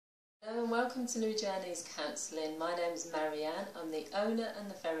Hello and welcome to New Journeys Counselling. My name is Marianne. I'm the owner and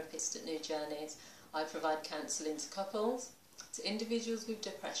the therapist at New Journeys. I provide counselling to couples, to individuals with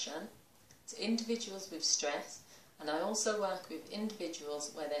depression, to individuals with stress, and I also work with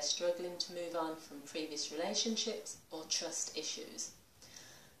individuals where they're struggling to move on from previous relationships or trust issues.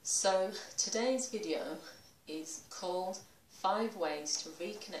 So today's video is called 5 Ways to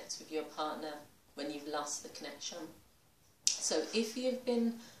Reconnect with Your Partner when you've lost the connection. So if you've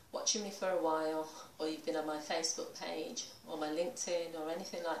been watching me for a while, or you've been on my Facebook page or my LinkedIn or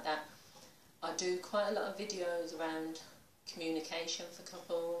anything like that, I do quite a lot of videos around communication for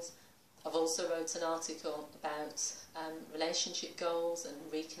couples. I've also wrote an article about relationship goals and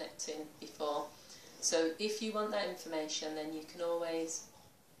reconnecting before. So if you want that information, then you can always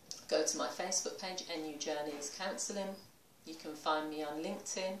go to my Facebook page, New Journeys Counselling. You can find me on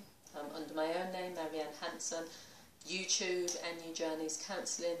LinkedIn under my own name, Marianne Hanson. YouTube and New Journeys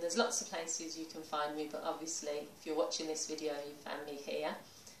Counselling. There's lots of places you can find me, but obviously if you're watching this video you found me here,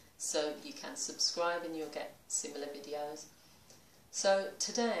 so you can subscribe and you'll get similar videos. So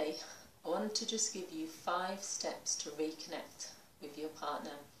today I wanted to just give you 5 steps to reconnect with your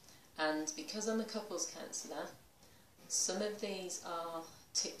partner, and because I'm a couples counsellor, some of these are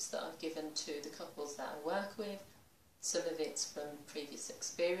tips that I've given to the couples that I work with, some of it's from previous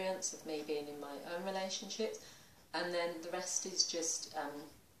experience of me being in my own relationships, and then the rest is just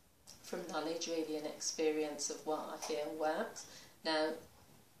from knowledge really and experience of what I feel works. Now,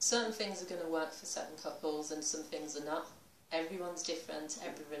 certain things are going to work for certain couples and some things are not. Everyone's different,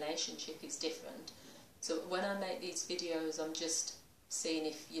 every relationship is different. So when I make these videos, I'm just seeing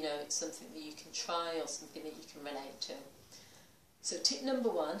if, you know, it's something that you can try or something that you can relate to. So tip number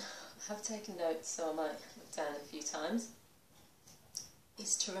 1, I have taken notes so I might look down a few times,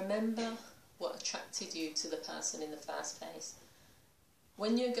 is to remember what attracted you to the person in the first place.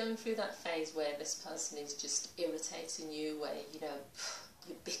 When you're going through that phase where this person is just irritating you, where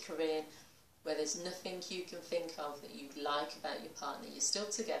you're bickering, where there's nothing you can think of that you like about your partner, you're still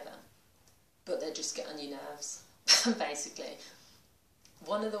together, but they just get on your nerves, basically.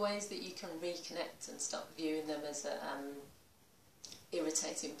 One of the ways that you can reconnect and stop viewing them as a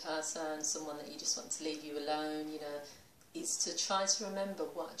irritating person, someone that you just want to leave you alone, is to try to remember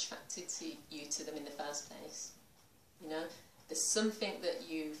what attracted you to them in the first place. There's something that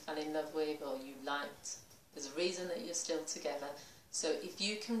you fell in love with or you liked. There's a reason that you're still together. So if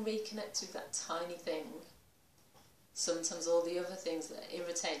you can reconnect with that tiny thing, sometimes all the other things that are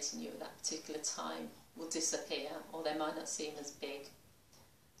irritating you at that particular time will disappear, or they might not seem as big.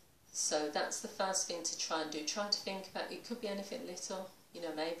 So that's the first thing to try and do. Try to think about, it could be anything little.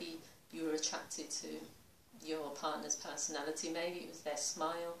 Maybe you were attracted to your partner's personality, maybe it was their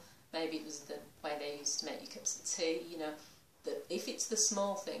smile, maybe it was the way they used to make you cups of tea, that if it's the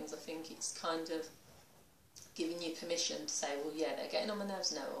small things, I think it's kind of giving you permission to say, well, yeah, they're getting on my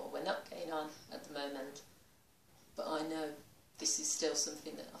nerves now, or we're not getting on at the moment, but I know this is still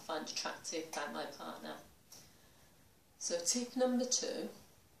something that I find attractive about my partner. So tip number 2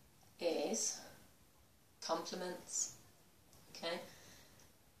 is compliments. Okay?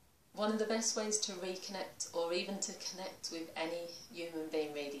 One of the best ways to reconnect, or even to connect with any human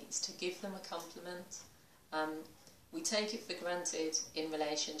being really, is to give them a compliment. We take it for granted in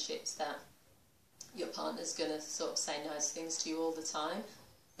relationships that your partner's going to sort of say nice things to you all the time,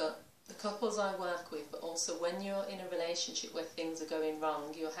 but the couples I work with, but also when you're in a relationship where things are going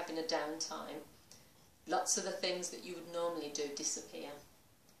wrong, you're having a downtime, lots of the things that you would normally do disappear.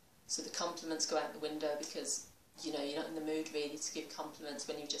 So the compliments go out the window because you're not in the mood really to give compliments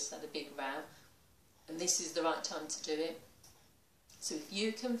when you've just had a big row, and this is the right time to do it. So if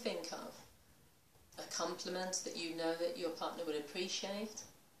you can think of a compliment that you know that your partner would appreciate,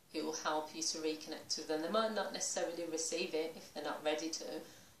 it will help you to reconnect with them. They might not necessarily receive it if they're not ready to,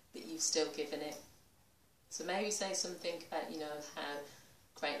 but you've still given it. So maybe say something about how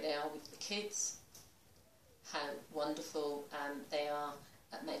great they are with the kids, how wonderful they are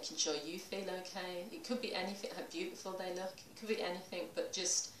at making sure you feel okay. It could be anything, how beautiful they look, it could be anything, but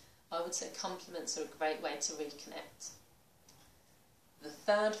just, I would say compliments are a great way to reconnect. The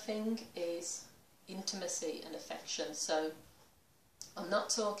third thing is intimacy and affection. So I'm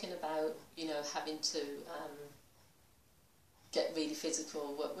not talking about, having to get really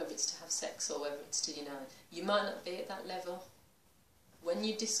physical, whether it's to have sex or whether it's to, you might not be at that level. When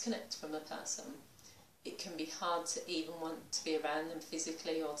you disconnect from a person, it can be hard to even want to be around them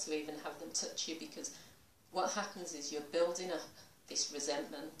physically or to even have them touch you, because what happens is you're building up this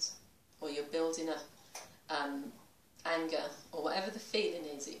resentment, or you're building up anger, or whatever the feeling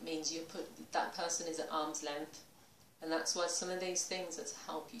is. It means that person is at arm's length, And that's why some of these things are to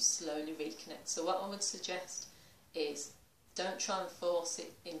help you slowly reconnect. So what I would suggest is don't try and force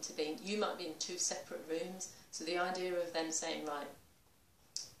it into being, you might be in two separate rooms, so the idea of them saying, right,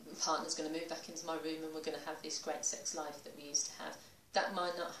 my partner's going to move back into my room and we're going to have this great sex life that we used to have, that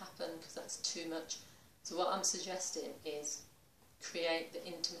might not happen because that's too much. So what I'm suggesting is create the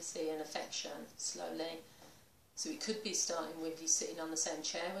intimacy and affection slowly. So it could be starting with you sitting on the same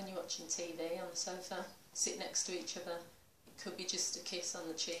chair when you're watching TV on the sofa, sit next to each other. It could be just a kiss on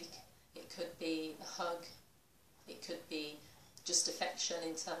the cheek. It could be a hug. It could be just affection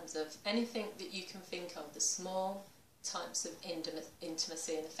in terms of anything that you can think of. The small types of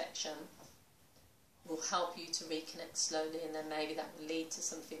intimacy and affection will help you to reconnect slowly, and then maybe that will lead to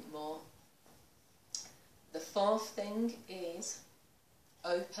something more. The fourth thing is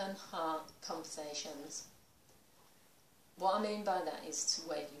open heart conversations. What I mean by that is to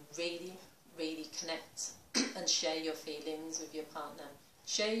where you really connect and share your feelings with your partner.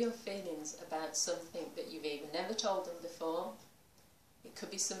 Share your feelings about something that you've either never told them before. It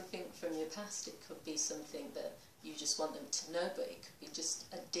could be something from your past, it could be something that you just want them to know, but it could be just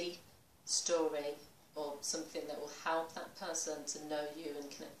a deep story or something that will help that person to know you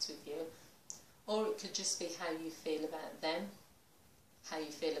and connect with you. Or it could just be how you feel about them, how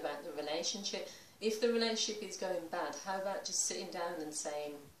you feel about the relationship. If the relationship is going bad, how about just sitting down and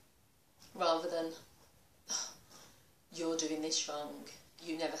saying, rather than, oh, you're doing this wrong,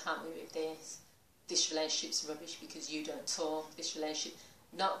 you never helped me with this relationship's rubbish because you don't talk, this relationship,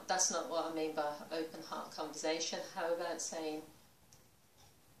 that's not what I mean by open heart conversation. How about saying,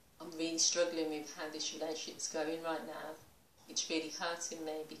 I'm really struggling with how this relationship's going right now. It's really hurting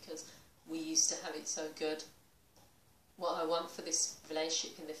me because we used to have it so good. What I want for this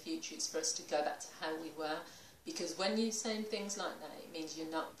relationship in the future is for us to go back to how we were. Because when you're saying things like that, it means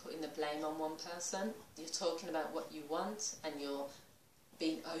you're not putting the blame on one person. You're talking about what you want and you're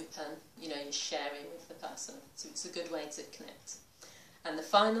being open, you're sharing with the person. So it's a good way to connect. And the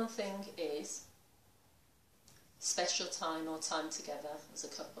final thing is special time or time together as a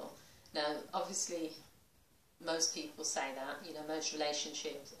couple. Now, obviously, most people say that, most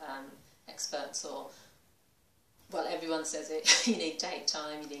relationship experts well, everyone says it, you need date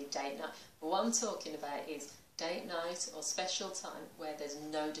time, you need date night. But what I'm talking about is date night or special time where there's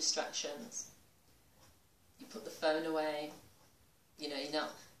no distractions. You put the phone away, you're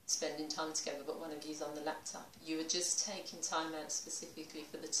not spending time together, but one of you's on the laptop. You are just taking time out specifically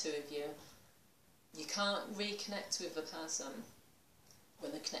for the two of you. You can't reconnect with a person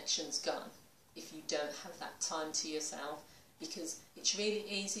when the connection's gone if you don't have that time to yourself, because it's really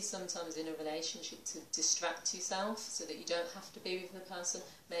easy sometimes in a relationship to distract yourself so that you don't have to be with the person.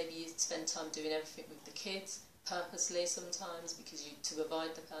 Maybe you spend time doing everything with the kids purposely sometimes because to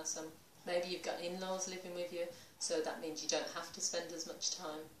avoid the person. Maybe you've got in-laws living with you, so that means you don't have to spend as much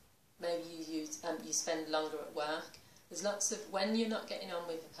time. Maybe you spend longer at work. There's lots of, when you're not getting on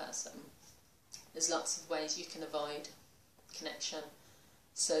with a person, there's lots of ways you can avoid connection.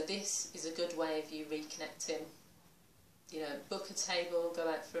 So this is a good way of you reconnecting. Book a table, go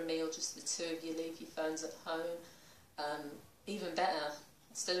out for a meal, just the two of you, leave your phones at home. Even better,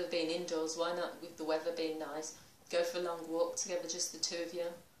 instead of being indoors, why not, with the weather being nice, go for a long walk together, just the two of you.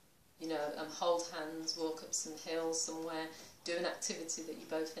 Hold hands, walk up some hills somewhere, do an activity that you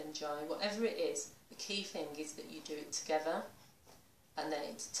both enjoy. Whatever it is, the key thing is that you do it together, and then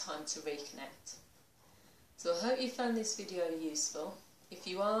it's time to reconnect. So I hope you found this video useful. If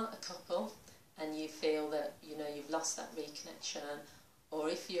you are a couple and you feel that you've lost that reconnection, or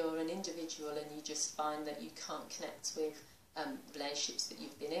if you're an individual and you just find that you can't connect with relationships that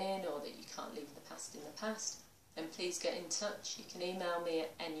you've been in, or that you can't leave the past in the past, then please get in touch. You can email me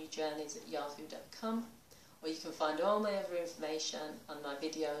at nujourneys@yahoo.com, or you can find all my other information on my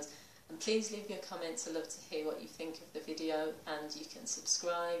videos. And please leave your comments. I love to hear what you think of the video, and you can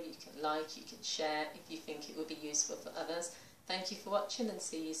subscribe, you can like, you can share if you think it would be useful for others. Thank you for watching, and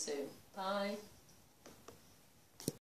see you soon. Bye.